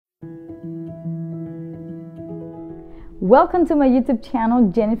Welcome to my YouTube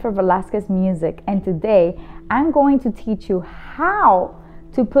channel, Jennifer Velasquez Music, and today I'm going to teach you how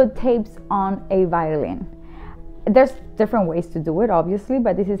to put tapes on a violin. There's different ways to do it, obviously,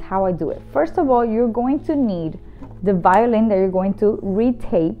 but this is how I do it. First of all, you're going to need the violin that you're going to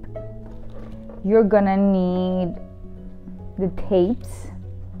retape. You're gonna need the tapes.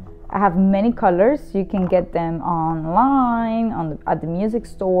 I have many colors. You can get them online, at the music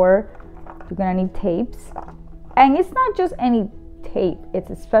store. You're gonna need tapes. And it's not just any tape, it's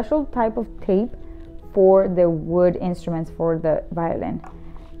a special type of tape for the wood instruments for the violin.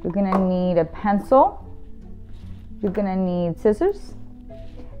 You're gonna need a pencil, you're gonna need scissors,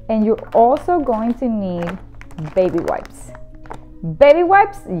 and you're also going to need baby wipes. Baby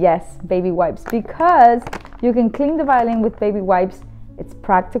wipes? Yes, baby wipes, because you can clean the violin with baby wipes. It's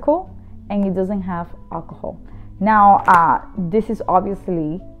practical and it doesn't have alcohol. Now, this is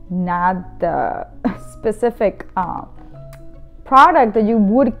obviously not the specific product that you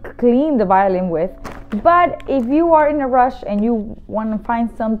would clean the violin with, but if you are in a rush and you want to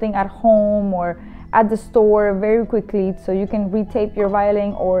find something at home or at the store very quickly so you can retape your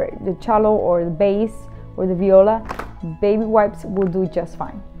violin or the cello or the bass or the viola, baby wipes will do just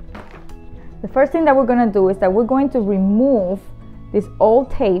fine. The first thing that we're going to do is that we're going to remove this old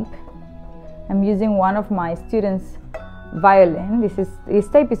tape. I'm using one of my students' violin. This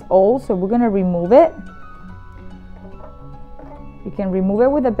tape is old, so we're gonna remove it. You can remove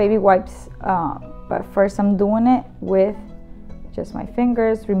it with the baby wipes, but first I'm doing it with just my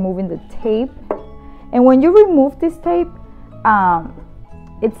fingers, removing the tape. And when you remove this tape,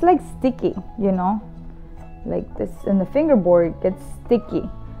 it's like sticky, you know, like this, and the fingerboard gets sticky.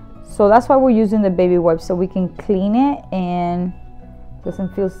 So that's why we're using the baby wipes, so we can clean it and it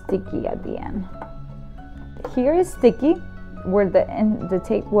doesn't feel sticky at the end. Here is sticky where the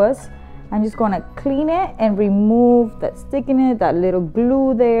tape was. I'm just going to clean it and remove that stickiness, that little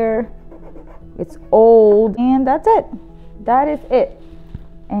glue there. It's old, and that's it. That is it.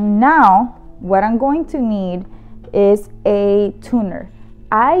 And now what I'm going to need is a tuner.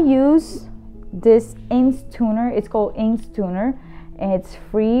 I use this Inks tuner. It's called Inks tuner, and it's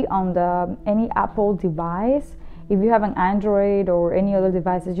free on any Apple device. If you have an Android or any other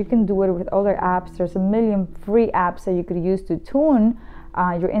devices, you can do it with other apps. There's a million free apps that you could use to tune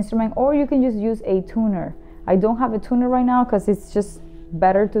your instrument, or you can just use a tuner. I don't have a tuner right now because it's just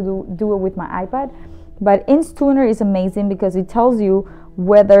better to do it with my iPad. But Inks tuner is amazing because it tells you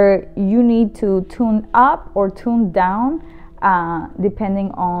whether you need to tune up or tune down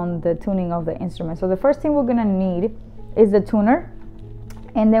depending on the tuning of the instrument. So the first thing we're gonna need is the tuner,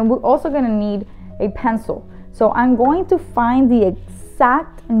 and then we're also gonna need a pencil. So I'm going to find the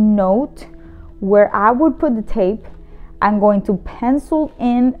exact note where I would put the tape. I'm going to pencil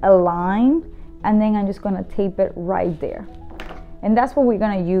in a line, and then I'm just going to tape it right there. And that's what we're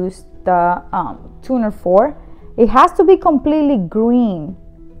going to use the tuner for. It has to be completely green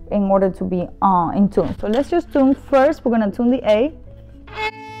in order to be in tune. So let's just tune first. We're going to tune the A.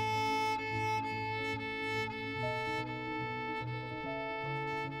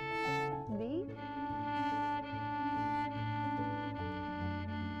 B.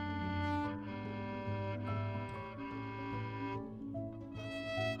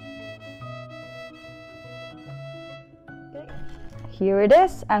 Here it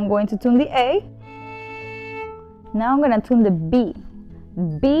is. I'm going to tune the A. Now I'm going to tune the B.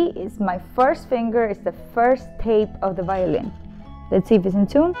 B is my first finger. It's the first tape of the violin. Let's see if it's in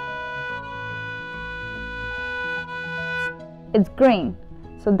tune. It's green.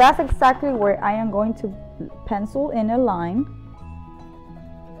 So that's exactly where I am going to pencil in a line.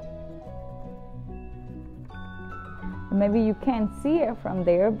 Maybe you can't see it from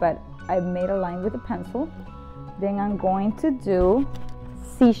there, but I made a line with a pencil. Then I'm going to do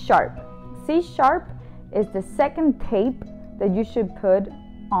C sharp. C sharp is the second tape that you should put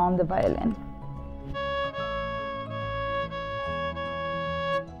on the violin.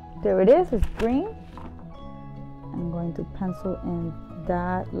 There it is, it's green. I'm going to pencil in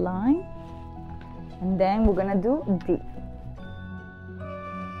that line. And then we're gonna do D.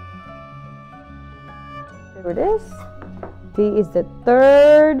 There it is. D is the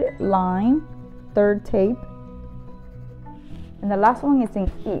third line, third tape. And the last one is in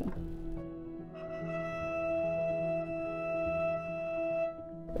E.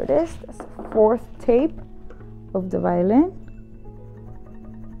 There it is. That's the fourth tape of the violin.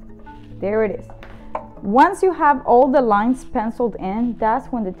 There it is. Once you have all the lines penciled in,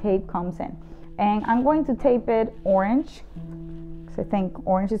 that's when the tape comes in. And I'm going to tape it orange, because I think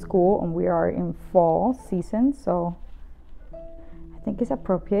orange is cool, and we are in fall season, so I think it's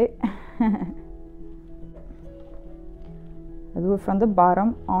appropriate. I do it from the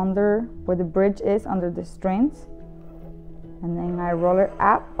bottom, under where the bridge is, under the strings. And then I roll it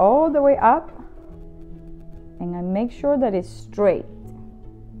up, all the way up. And I make sure that it's straight.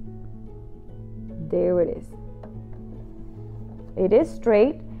 There it is. It is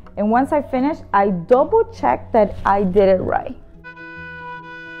straight. And once I finish, I double check that I did it right.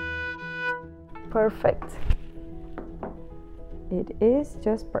 Perfect. It is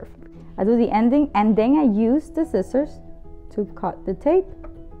just perfect. I do the ending and then I use the scissors to cut the tape.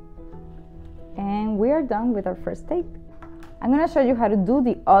 And we are done with our first tape. I'm gonna show you how to do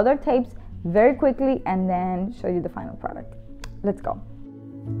the other tapes very quickly and then show you the final product. Let's go.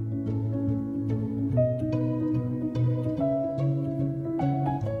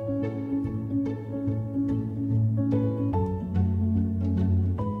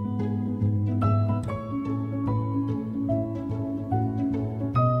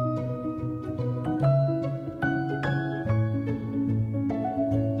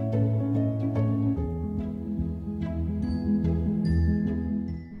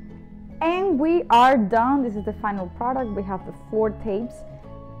 And we are done. This is the final product. We have the 4 tapes.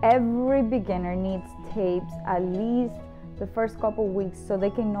 Every beginner needs tapes at least the first couple weeks so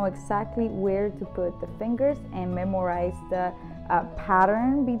they can know exactly where to put the fingers and memorize the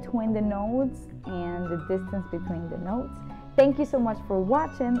pattern between the notes and the distance between the notes. Thank you so much for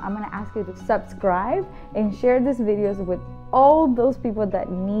watching. I'm gonna ask you to subscribe and share these videos with all those people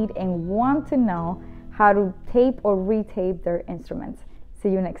that need and want to know how to tape or retape their instruments. See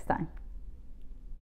you next time.